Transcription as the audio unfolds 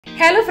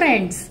Hello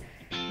friends,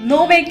 no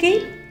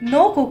baking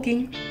know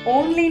cooking,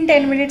 only in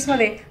 10 minutes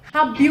मध्ये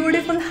हा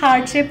beautiful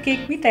heart shape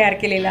cake मी तयार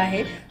केलेला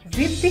आहे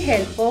with the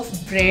help of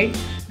bread,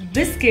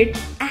 biscuit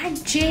and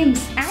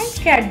gems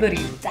and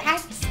Cadbury.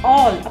 That's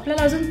all.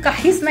 आपल्याला अजून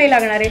काहीच नाही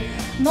लागणार आहे.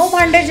 नो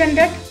भांडे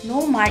झंझट,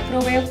 नो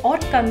मायक्रोवेव्ह और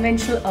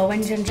कन्व्हेन्शनल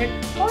ओव्हन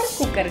झंझट और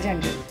कुकर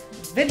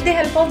झंझट. With the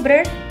help of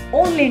bread,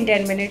 only in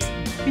 10 minutes,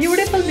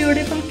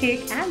 beautiful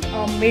cake and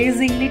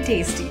amazingly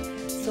tasty.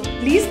 So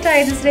please try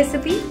this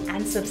recipe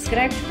and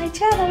subscribe to my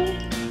channel.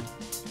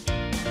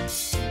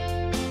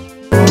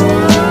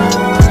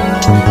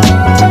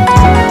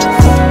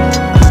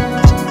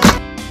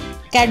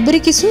 Cadbury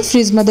किसून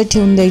फ्रीज मध्ये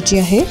ठेवून द्यायची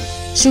आहे.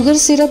 शुगर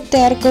सिरप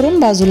तयार करून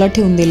बाजूला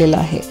ठेवून दिलेला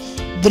आहे.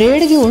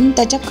 ब्रेड घेऊन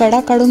त्याच्या कडा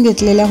काढून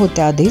घेतलेल्या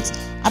होत्या आधीच.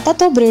 आता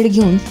तो ब्रेड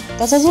घेऊन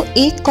त्याचा जो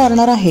एक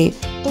कॉर्नर आहे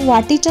तो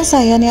वाटीच्या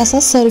साहाय्याने असा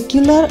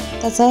सर्क्युलर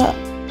त्याचा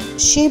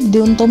शेप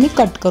देऊन तो मी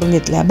कट करून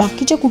घेतला.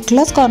 बाकीच्या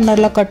कुठल्याच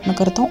कॉर्नरला कट न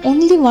करता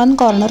ओनली वन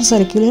कॉर्नर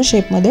सर्क्युलर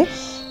शेपमध्ये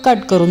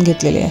कट करून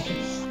घेतलेले आहे.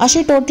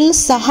 असे टोटल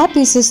 6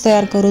 पीसेस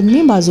तयार करून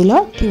मी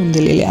बाजूला ठेवून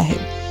दिलेले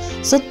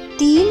आहेत. सो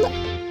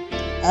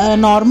 3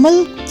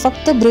 नॉर्मल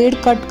फक्त ब्रेड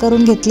कट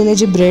करून घेतलेले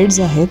जे ब्रेड्स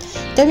आहेत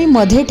ते मी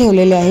मध्ये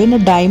ठेवलेले आहे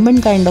in diamond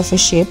kind of a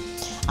shape.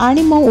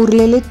 आणि मग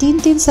उरलेले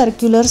 3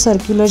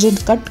 सर्क्युलर जे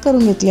कट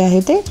करून घेतले आहे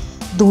ते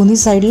दोन्ही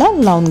साईडला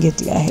लावून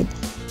घेतले आहेत.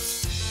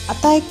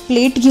 आता एक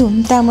प्लेट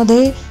घेऊन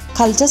त्यामध्ये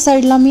खालच्या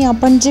साईडला मी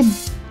आपण जे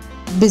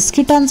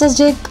बिस्किटांचं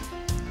जे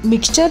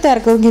मिक्सचर तयार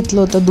करून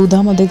घेतलं होतं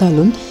दुधामध्ये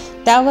घालून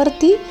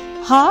त्यावरती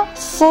हा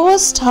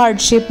फर्स्ट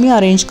हार्ट शेप मी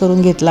अरेंज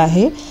करून घेतला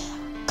आहे.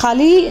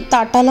 खाली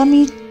ताटाला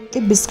मी ते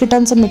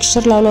बिस्किटांचं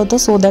मिक्सचर लावलं होतं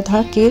सो दॅट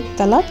हा केक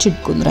त्याला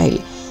चिटकून राहील.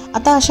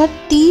 आता अशा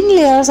 3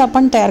 लेयर्स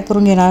आपण तयार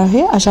करून घेणार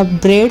आहे. अशा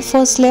ब्रेड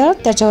फर्स्ट लेअर,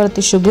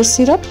 त्याच्यावरती शुगर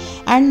सिरप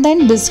अँड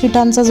देन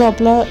बिस्किटांचा जो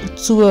आपला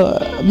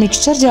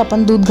मिक्सचर जे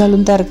आपण दूध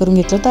घालून तयार करून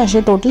घेतलं तर असे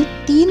टोटल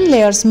 3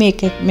 लेयर्स मी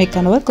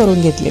एकमेकांवर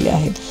करून घेतलेले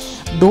आहेत.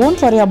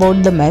 Don't worry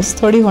about the mess,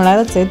 थोडी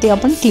होणारच आहे, ती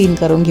आपण क्लीन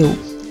करून घेऊ.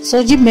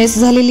 सो जी मेस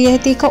झालेली आहे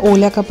ती एका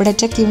ओल्या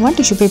कपड्याच्या किंवा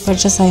टिश्यू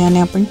पेपरच्या साहाय्याने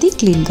आपण ती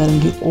क्लीन करून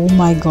घेऊ. ओ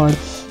माय गॉड,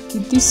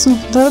 किती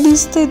सुंदर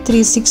दिसते.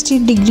 360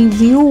 degree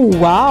view.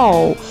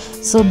 Wow.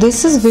 So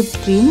this is whipped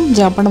cream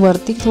जे आपण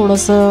वरती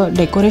थोडंसं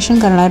डेकोरेशन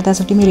करणार.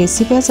 त्यासाठी मी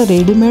रेसिपी असं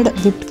रेडीमेड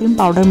व्हिप्ड क्रीम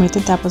पावडर मिळते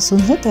त्यापासून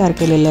हे तयार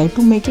केलेलं आहे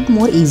to make it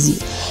more easy.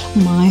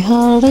 My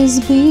heart is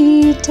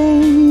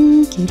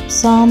beating,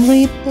 keeps on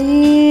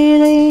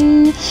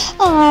repeating,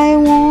 I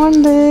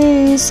want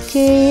this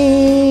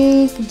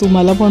cake.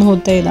 तुम्हाला पण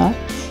होतंय ना?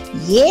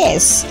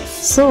 येस.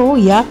 सो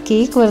या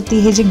केकवरती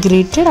हे जे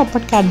ग्रेटेड आपण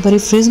कॅडबरी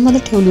फ्रीजमध्ये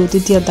ठेवली होती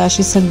ती आता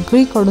अशी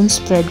सगळीकडून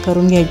स्प्रेड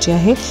करून घ्यायची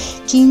आहे.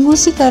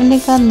 चिंगूसी करने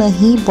का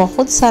नहीं,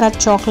 बहुत सारा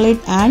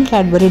चॉकलेट एंड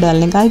कैडबरी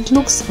डालने का. इट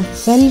लुक्स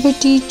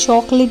वेलवेटी,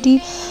 चॉकलेटी.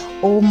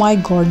 Oh my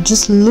God,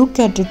 just look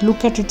at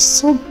it,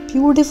 so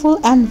beautiful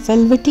and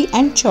velvety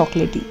and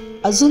चॉकलेटी.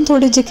 अजून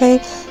थोडे जे काही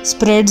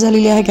स्प्रेड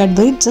झालेली आहे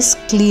Cadbury, just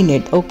clean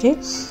it. Okay.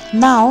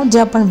 नाव जे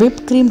आपण व्हिप्ड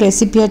क्रीम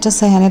रेसिपीच्या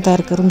सहाय्याने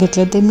तयार करून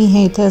घेतले ते मी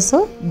हे इथे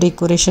असं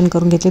डेकोरेशन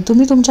करून घेतले.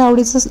 तुम्ही तुमच्या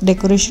आवडीचं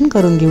डेकोरेशन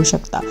करून घेऊ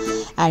शकता.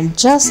 And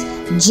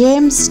just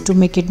James to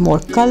make it more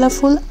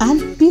colourful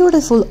and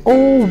beautiful. O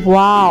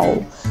wow,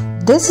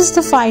 this is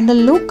the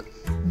final look.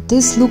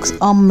 This looks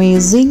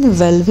amazing,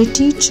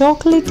 velvety,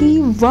 chocolatey.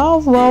 Wow,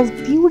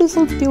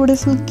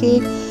 beautiful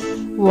cake.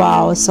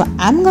 Wow, so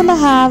I'm gonna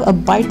have a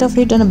bite of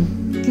it on a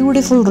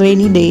beautiful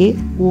rainy day.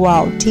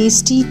 Wow,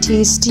 tasty.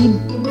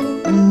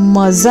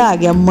 मज़ा आ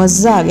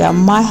गया.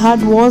 My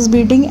heart was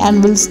beating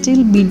and will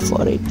still beat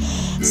for it.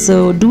 So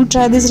do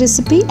try this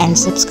recipe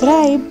and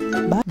subscribe.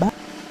 Bye.